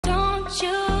don't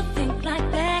you think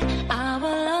like that? I will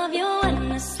love you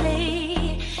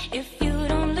endlessly if you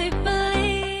don't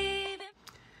believe.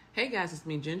 Hey guys, it's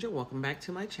me Ginger. Welcome back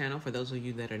to my channel. For those of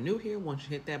you that are new here, once you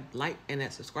hit that like and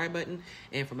that subscribe button,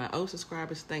 and for my old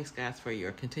subscribers, thanks guys for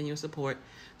your continuous support.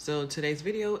 So today's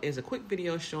video is a quick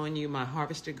video showing you my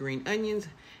harvested green onions,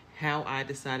 how I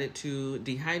decided to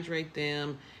dehydrate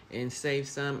them and save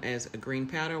some as a green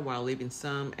powder while leaving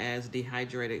some as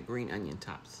dehydrated green onion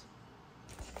tops.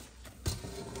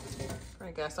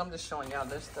 Alright guys, so I'm just showing y'all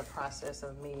this the process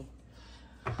of me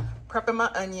prepping my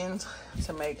onions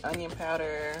to make onion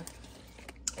powder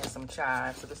and some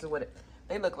chives. So this is what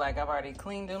they look like. I've already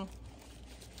cleaned them.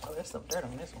 Oh, there's some dirt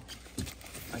on this one.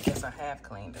 I guess I have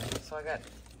cleaned them. So I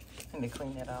need to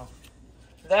clean that off.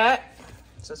 So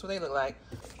that's what they look like.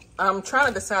 I'm trying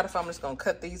to decide if I'm just gonna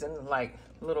cut these into like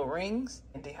little rings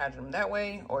and dehydrate them that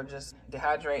way, or just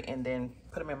dehydrate and then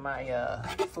put them in my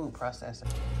food processor.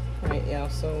 All right, y'all,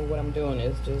 so what I'm doing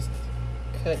is just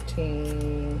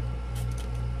cutting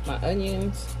my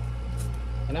onions,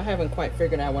 and I haven't quite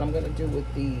figured out what I'm gonna do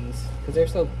with these because they're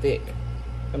so thick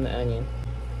from the onion.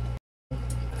 I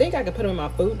think I could put them in my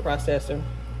food processor,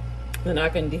 and I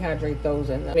can dehydrate those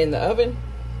in the oven.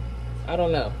 I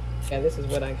don't know. Yeah, this is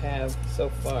what I have so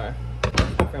far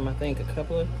from, I think, a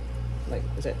couple of, like,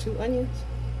 is that 2 onions?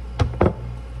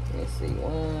 Let me see,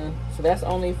 1. So that's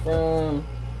only from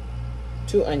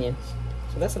 2 onions.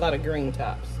 So that's a lot of green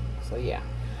tops. So yeah,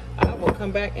 I will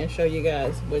come back and show you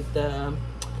guys what the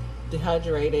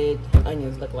dehydrated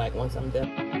onions look like once I'm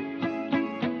done.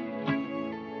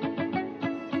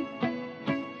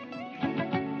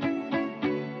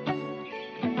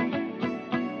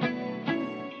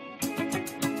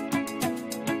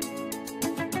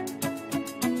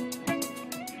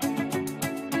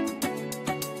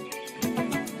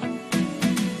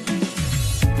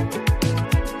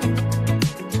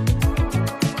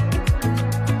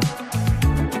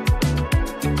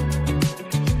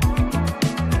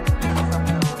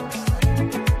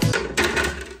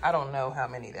 I don't know how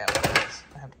many that was.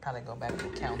 I have to probably go back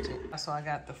and count it. So I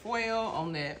got the foil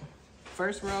on that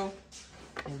first row,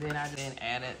 and then I then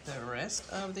added the rest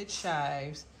of the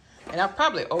chives. And I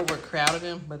probably overcrowded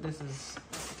them, but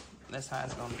that's how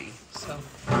it's gonna be. So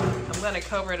I'm gonna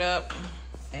cover it up,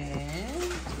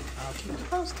 and I'll keep you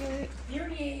posted.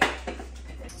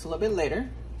 It's a little bit later,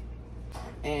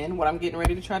 and what I'm getting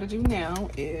ready to try to do now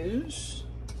is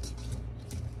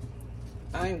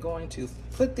I'm going to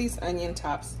put these onion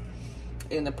tops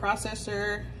in the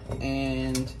processor,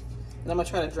 and I'm gonna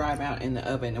try to dry them out in the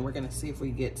oven, and we're gonna see if we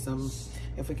get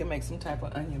if we can make some type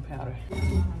of onion powder.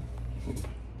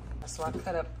 So I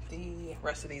cut up the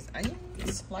rest of these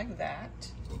onions like that,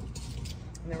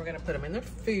 and then we're gonna put them in the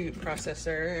food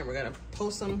processor, and we're gonna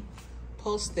pulse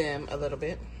them a little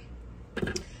bit,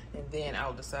 and then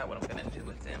I'll decide what I'm gonna do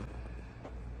with them.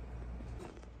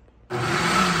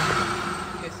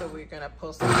 Okay, so we're gonna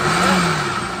pulse them up,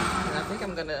 and I think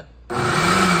I'm gonna go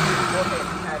ahead and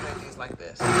dehydrate these like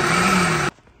this.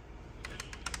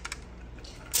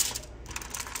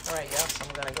 All right, y'all, so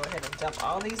I'm gonna go ahead and dump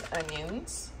all these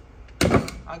onions.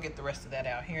 I'll get the rest of that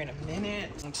out here in a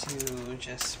minute. To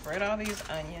just spread all these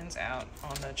onions out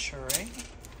on the tray.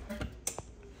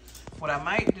 What I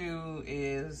might do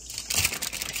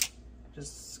is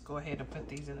just go ahead and put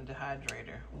these in the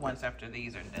dehydrator once after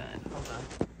these are done. Hold on.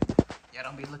 Yeah,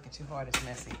 don't be looking too hard, it's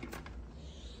messy.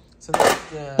 So that's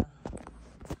the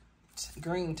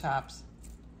green tops.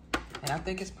 And I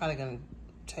think it's probably gonna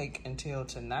take until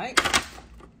tonight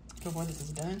before this is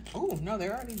done. Oh, no,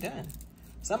 they're already done.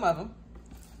 Some of them.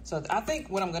 So I think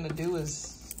what I'm gonna do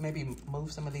is maybe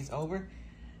move some of these over,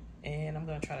 and I'm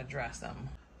gonna try to dry some.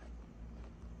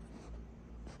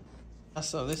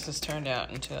 So this has turned out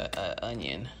into an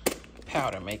onion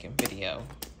powder making video.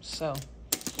 So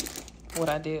what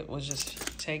I did was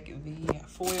just take the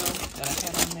foil that I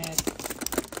had on that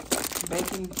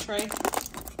baking tray,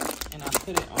 and I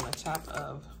put it on the top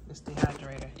of this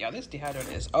dehydrator. Y'all, this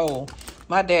dehydrator is old.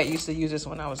 My dad used to use this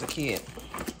when I was a kid.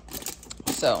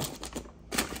 So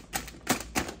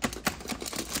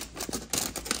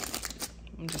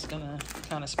I'm just gonna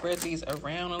kind of spread these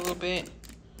around a little bit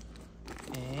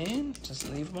and just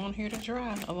leave them on here to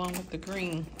dry along with the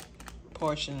green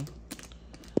portion.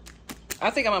 I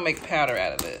think I'm gonna make powder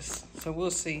out of this, so we'll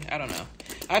see. I don't know.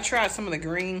 I tried some of the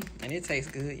green and it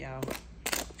tastes good, y'all.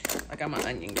 Like, I'm an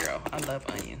onion girl. I love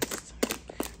onions.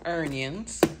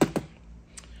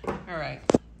 All right.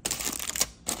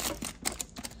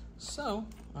 So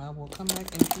I will come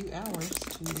back in a few hours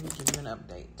to give you an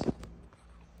update.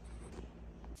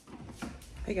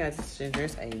 Hey guys, it's Ginger.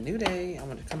 It's a new day. I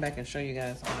want to come back and show you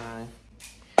guys my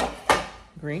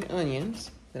green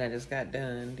onions that I just got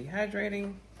done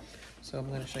dehydrating. So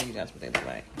I'm gonna show you guys what they look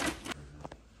like.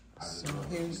 So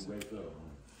here's,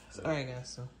 all right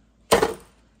guys, so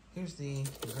here's the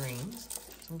greens.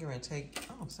 So I'm getting ready to take,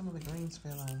 oh, some of the greens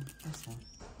fell on this one.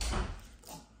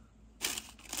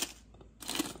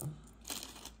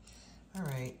 All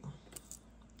right.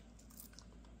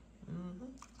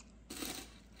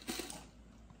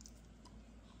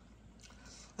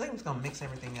 I think I'm just gonna mix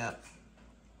everything up.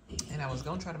 And I was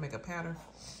gonna try to make a powder,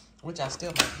 which I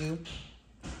still might do.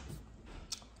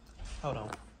 Hold on.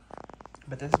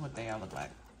 But this is what they all look like.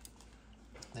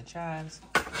 The chives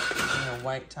and the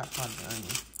white top part of the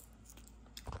onion.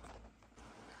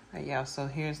 All right, y'all, so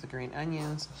here's the green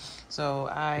onions. So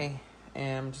I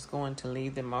am just going to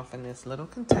leave them off in this little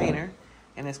container.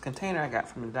 And this container I got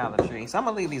from the Dollar Tree. So I'm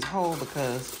gonna leave these whole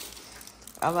because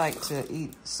I like to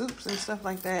eat soups and stuff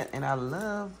like that. And I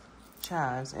love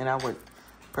chives, and I would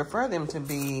prefer them to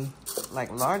be like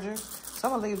larger. So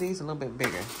I'm gonna leave these a little bit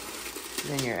bigger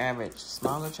than your average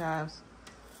smaller chives.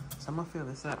 So I'm gonna fill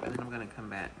this up and then I'm gonna come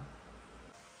back.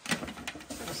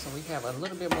 So we have a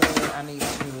little bit more I need to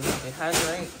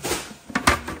dehydrate.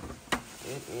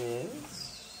 It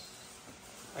is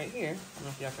right here. I don't know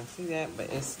if y'all can see that, but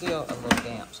it's still a little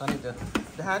damp. So I need to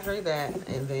dehydrate that,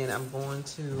 and then I'm going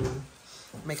to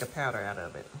make a powder out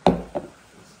of it. And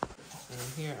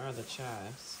here are the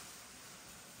chives.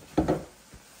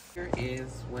 Here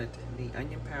is what the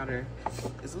onion powder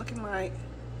is looking like.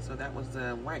 So that was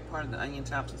the white part of the onion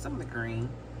tops and some of the green.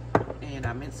 And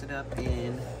I minced it up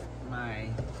in my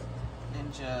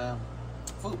Ninja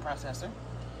food processor.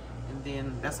 And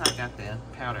then that's how I got the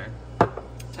powder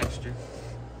texture.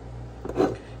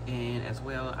 And as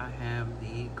well, I have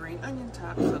the green onion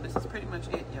top. So this is pretty much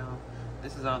it, y'all.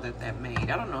 This is all that made.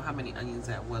 I don't know how many onions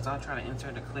that was. I'll try to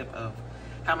insert a clip of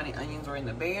how many onions were in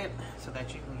the bed so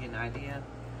that you can get an idea.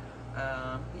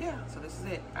 Yeah, so this is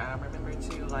it. Remember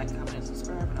to like, comment, and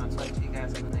subscribe, and I'll talk to you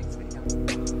guys in the next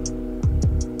video.